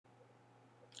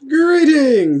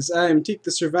Greetings! I'm Teek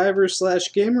the Survivor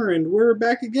 / Gamer, and we're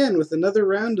back again with another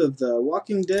round of the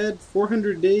Walking Dead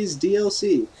 400 Days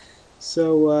DLC.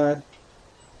 So,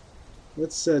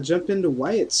 let's jump into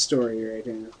Wyatt's story right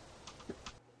now.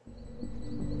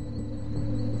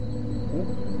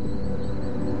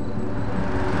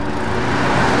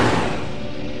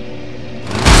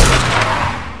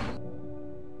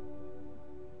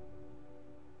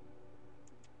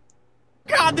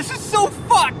 God, this is so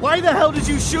fucked! Why the hell did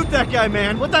you shoot that guy,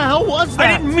 man? What the hell was that?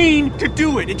 I didn't mean to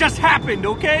do it. It just happened,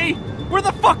 okay? Where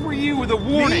the fuck were you with a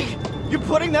warning? Me? You're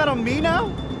putting that on me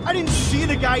now? I didn't see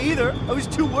the guy either. I was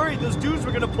too worried those dudes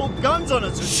were gonna pull guns on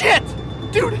us. Shit!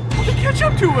 Dude, they'll catch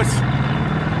up to us.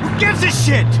 Who gives a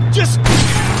shit? Just...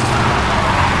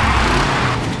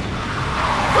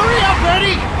 Hurry up,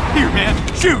 Eddie! Here, man.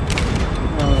 Shoot!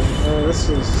 Oh, this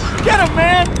is... Get him,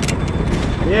 man!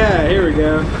 Yeah, here we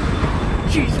go.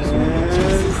 Jesus. Did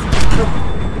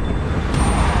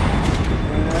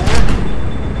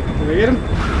I get him?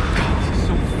 God, this is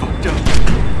so fucked up.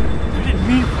 I didn't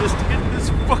mean for this to get this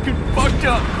fucking fucked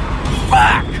up.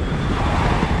 Fuck!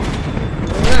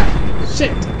 Ah,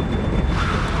 shit!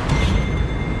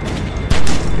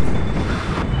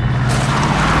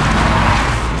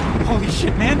 Holy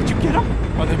shit, man. Did you get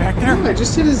him? Are they back there? No, I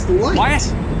just hit his light.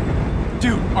 Wyatt?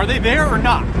 Dude, are they there or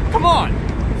not? Come on!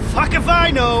 Fuck if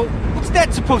I know! What's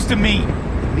that supposed to mean?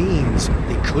 It means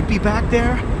they could be back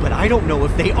there, but I don't know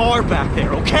if they are back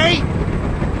there, okay?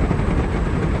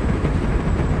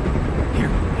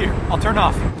 Here, I'll turn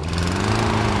off.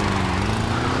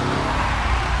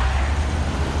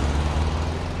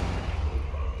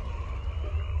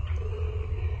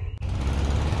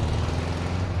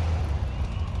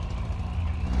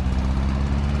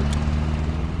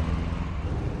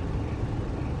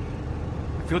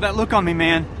 Feel that look on me,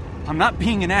 man. I'm not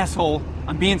being an asshole.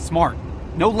 I'm being smart.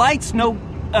 No lights, no,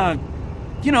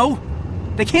 you know,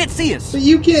 they can't see us. But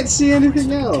you can't see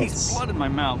anything I else. taste blood in my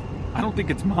mouth. I don't think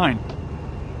it's mine.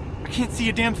 I can't see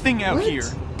a damn thing out What? here.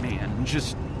 Man,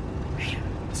 this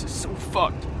is so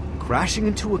fucked. Crashing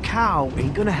into a cow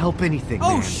ain't gonna help anything,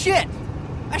 Oh, man. shit!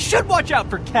 I should watch out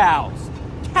for cows.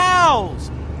 Cows!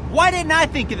 Why didn't I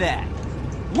think of that?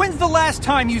 When's the last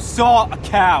time you saw a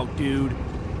cow, dude?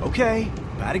 Okay,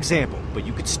 bad example, but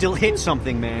you could still hit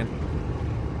something, man.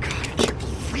 God, I can't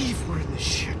believe we're in this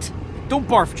shit. Don't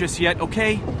barf just yet,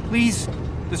 okay? Please?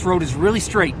 This road is really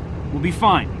straight. We'll be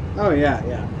fine. Oh,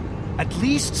 yeah. At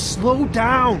least slow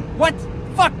down. What?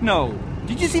 Fuck no!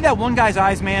 Did you see that one guy's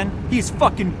eyes, man? He's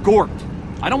fucking gorked.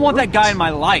 I don't want that guy in my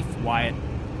life, Wyatt.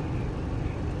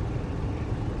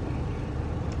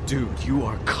 Dude, you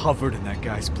are covered in that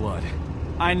guy's blood.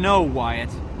 I know, Wyatt.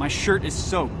 My shirt is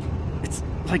soaked. It's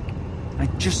like,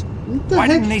 What the why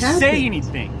heck didn't they happened? say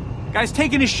anything? Guy's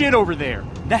taking his shit over there.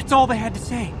 That's all they had to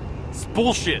say. It's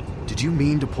bullshit. Did you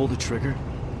mean to pull the trigger?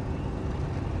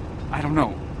 I don't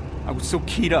know. I was so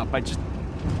keyed up, Damn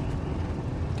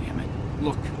it.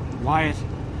 Look, Wyatt.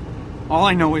 All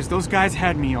I know is those guys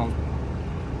had me all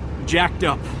jacked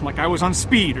up, like I was on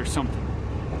speed or something.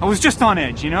 I was just on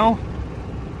edge, you know?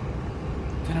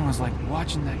 Then I was like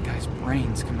watching that guy's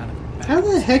brains come out of the back. How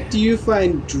the heck do you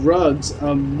find drugs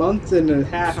a month and a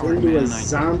half Sorry, into a man,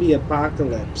 zombie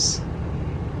apocalypse?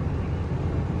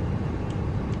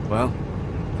 Well,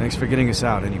 thanks for getting us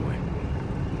out anyway.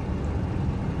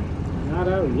 Not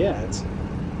out yet.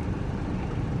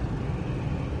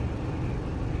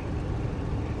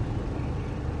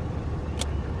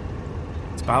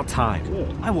 It's about time.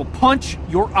 Good. I will punch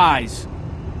your eyes.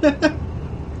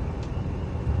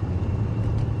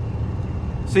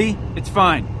 See? It's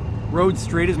fine. Road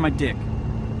straight as my dick.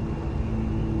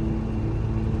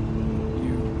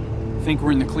 You think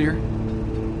we're in the clear?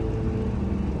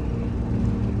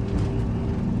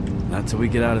 Not till we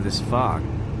get out of this fog.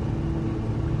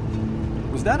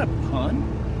 Was that a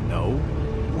pun? No.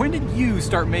 When did you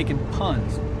start making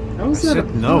puns? How is I that a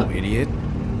said no, pun? idiot.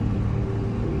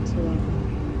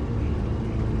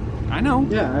 I know.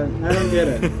 Yeah, I don't get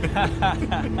it.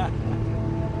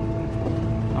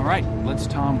 All right, let's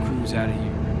Tom Cruise out of here.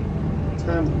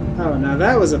 Oh, now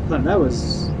that was a pun. That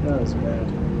was bad.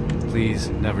 Please,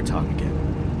 never talk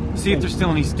again. See if there's still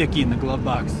any sticky in the glove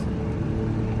box.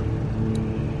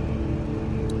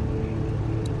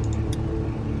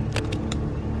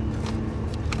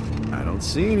 I don't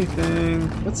see anything.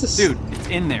 What's this? Dude, it's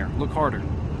in there. Look harder.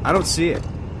 I don't see it.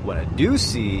 What I do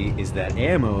see is that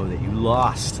ammo that you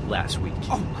lost last week.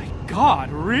 Oh my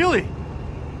god, really?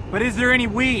 But is there any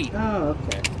weed? Oh,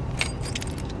 okay.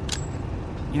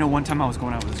 You know, one time I was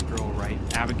going out with this girl, right?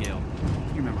 Abigail.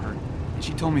 You remember her? And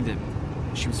she told me that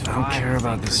She was 5. I don't care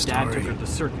about Her this dad story. took her to the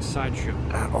circus sideshow.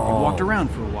 At We all. walked around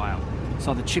for a while.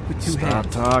 Saw the chick with 2 Stop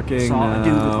heads. talking Saw a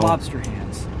dude now. with lobster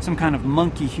hands. Some kind of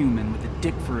monkey human with a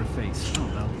dick for a face. I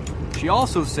don't know. She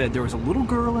also said there was a little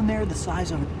girl in there the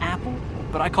size of an apple,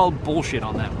 but I called bullshit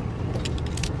on that one.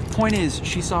 Point is,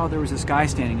 she saw there was this guy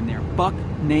standing in there, buck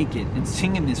naked, and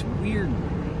singing this weird...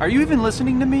 Are you even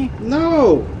listening to me?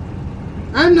 No!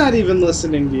 I'm not even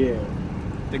listening to you.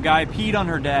 The guy peed on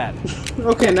her dad.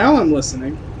 Okay, now I'm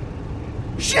listening.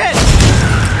 Shit!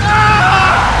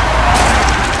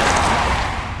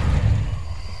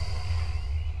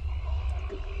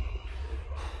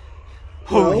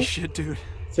 Holy Well, shit, dude.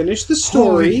 Finish the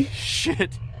story. Holy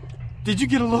shit. Did you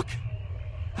get a look?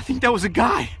 I think that was a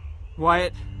guy.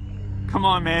 Wyatt, come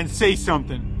on, man, say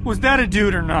something. Was that a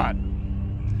dude or not?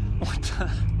 What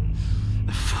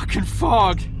the fucking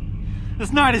fog.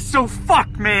 This night is so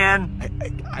fucked,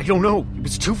 man. I don't know. It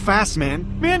was too fast,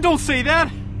 man. Man, don't say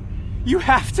that. You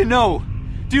have to know.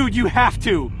 Dude, you have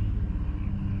to.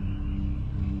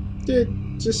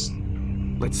 Dude, just...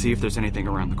 Let's see if there's anything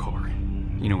around the car.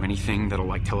 You know, anything that'll,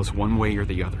 like, tell us one way or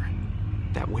the other.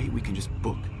 That way we can just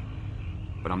book.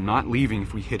 But I'm not leaving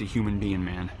if we hit a human being,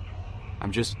 man.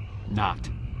 I'm just not.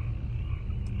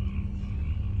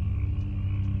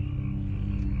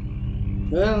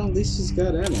 Well, at least he's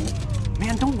got ammo.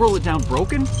 Man, don't roll it down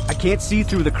broken. I can't see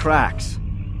through the cracks.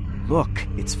 Look,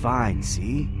 it's fine,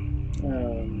 see?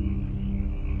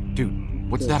 Dude,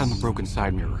 what's that on the broken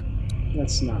side mirror?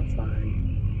 That's not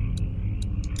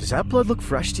fine. Does that blood look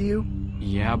fresh to you?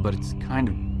 Yeah, but it's kind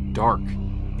of dark.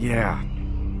 Yeah.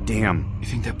 Damn. You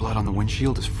think that blood on the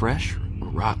windshield is fresh or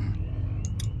rotten?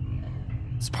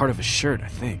 It's part of a shirt, I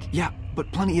think. Yeah,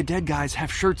 but plenty of dead guys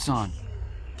have shirts on.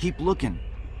 Keep looking.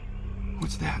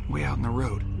 What's that way out in the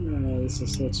road? Oh, this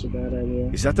is such a bad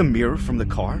idea. Is that the mirror from the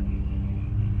car?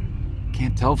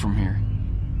 Can't tell from here.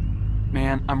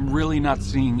 Man, I'm really not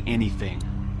seeing anything.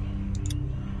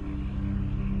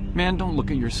 Man, don't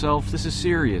look at yourself. This is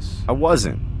serious. I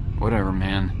wasn't. Whatever,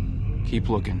 man. Keep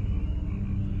looking.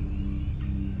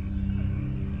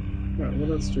 Alright,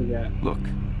 what else do we got? Look.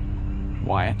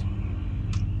 Wyatt.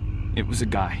 It was a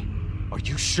guy. Are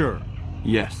you sure?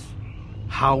 Yes.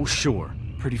 How sure?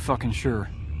 Pretty fucking sure.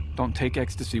 Don't take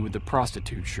ecstasy with the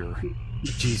prostitute, sure.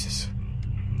 Jesus.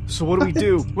 So what do we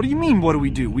do? What do you mean, what do we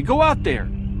do? We go out there.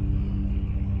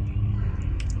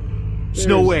 There's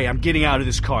no way I'm getting out of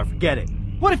this car. Forget it.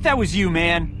 What if that was you,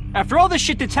 man? After all this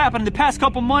shit that's happened in the past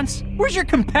couple months, where's your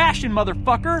compassion,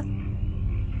 motherfucker?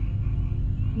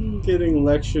 I'm getting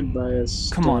lectured by a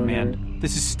stoner. Come on, man.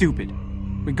 This is stupid.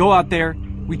 We go out there,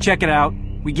 we check it out,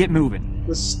 we get moving.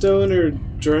 The stoner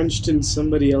drenched in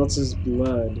somebody else's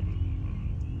blood.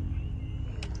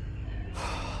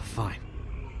 Fine.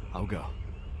 I'll go.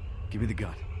 Give me the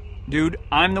gun. Dude,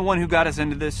 I'm the one who got us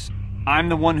into this. I'm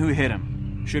the one who hit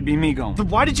him. Should be me going. Then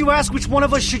why did you ask which one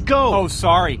of us should go? Oh,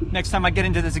 sorry. Next time I get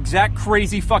into this exact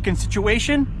crazy fucking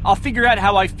situation, I'll figure out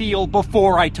how I feel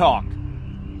before I talk.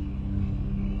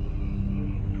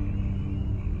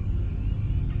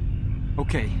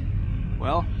 Okay.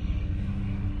 Well...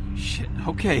 Shit.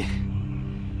 Okay.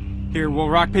 Here, we'll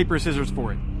rock, paper, scissors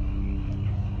for it.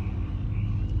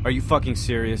 Are you fucking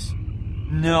serious?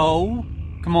 No.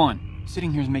 Come on.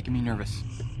 Sitting here is making me nervous.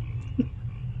 Man,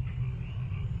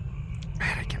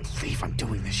 I can't believe I'm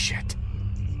doing this shit.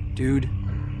 Dude,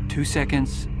 2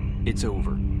 seconds, it's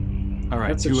over. All right,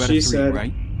 That's 2 what out she of 3, said.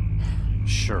 right?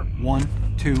 Sure. 1,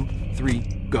 2, 3,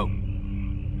 go.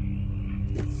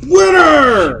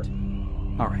 Winner!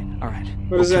 All right, all right.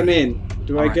 What does that mean?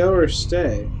 Do I Alright. go or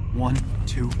stay? 1,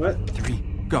 2, What? 3,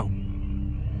 go.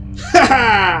 Ha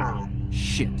ha!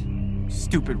 Shit.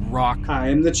 Stupid rock. I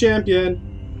am the champion.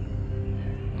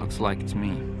 Looks like it's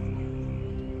me.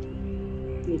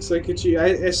 Looks like it's you.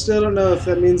 I still don't know if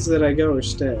that means that I go or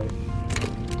stay.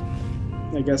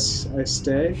 I guess I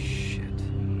stay. Shit.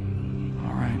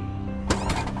 All right.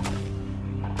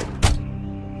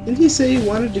 Didn't he say he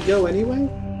wanted to go anyway?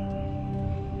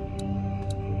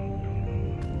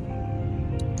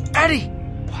 Eddie!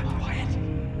 What, Wyatt?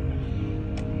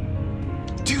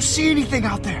 Do you see anything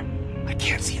out there? I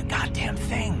can't see a goddamn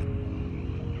thing.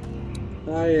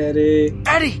 Hi, Eddie.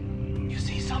 Eddie! You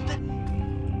see something?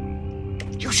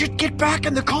 You should get back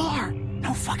in the car!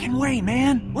 No fucking way,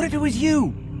 man. What if it was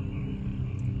you?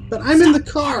 But I'm in the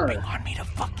Stop car. harping on me to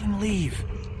fucking leave.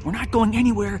 We're not going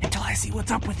anywhere until I see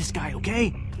what's up with this guy,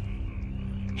 okay?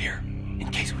 Here, in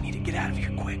case we need to get out of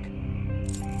here quick.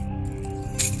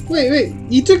 Wait.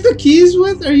 You took the keys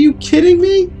with? Are you kidding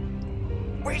me?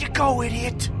 Way to go,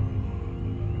 idiot!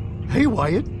 Hey,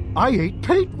 Wyatt. I ate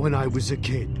paint when I was a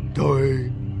kid.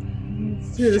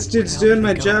 Dude, this Shit, dude's where the doing my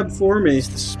hell did he go? job for me. He's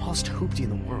the smallest hoopty in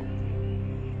the world.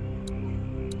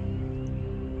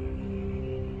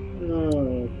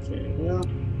 Okay, well...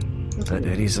 Bet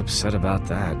Eddie's upset about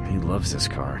that. He loves this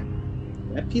car.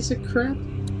 That piece of crap?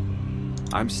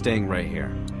 I'm staying right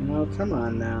here. Oh, come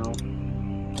on now.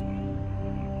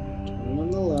 Turn on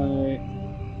the light.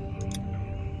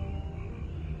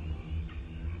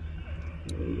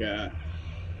 What do we got?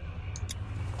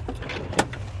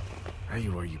 There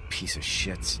you are, you piece of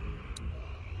shit.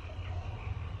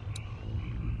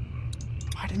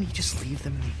 Why didn't he just leave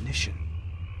them in the ignition?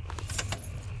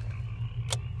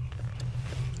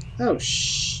 Oh,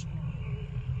 shh.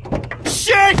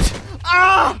 Shit!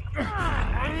 Ah!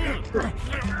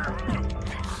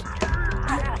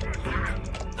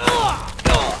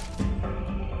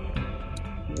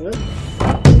 What?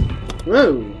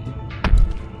 Whoa!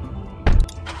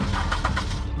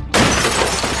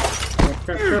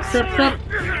 Crap, crap, crap, crap!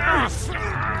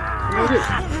 What is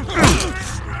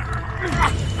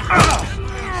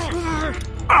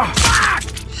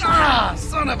Ah,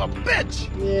 son of a bitch!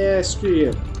 Yeah, screw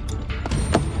you.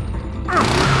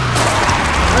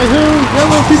 Hi-ho!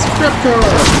 Yellow piece of crap car!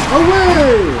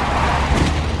 Away!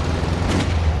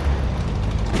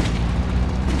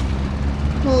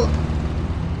 Well,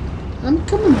 I'm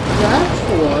coming back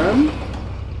for him.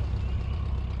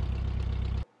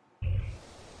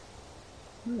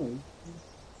 Oh.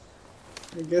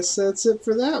 I guess that's it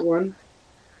for that one.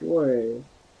 Boy,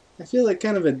 I feel like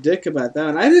kind of a dick about that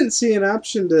one. I didn't see an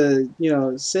option to,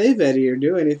 save Eddie or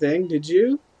do anything. Did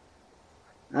you?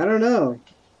 I don't know.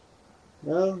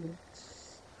 Well,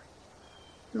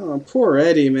 oh, poor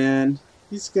Eddie, man.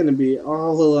 He's gonna be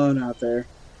all alone out there.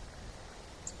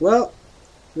 Well,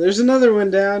 there's another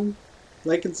one down.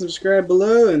 Like and subscribe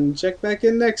below, and check back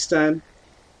in next time.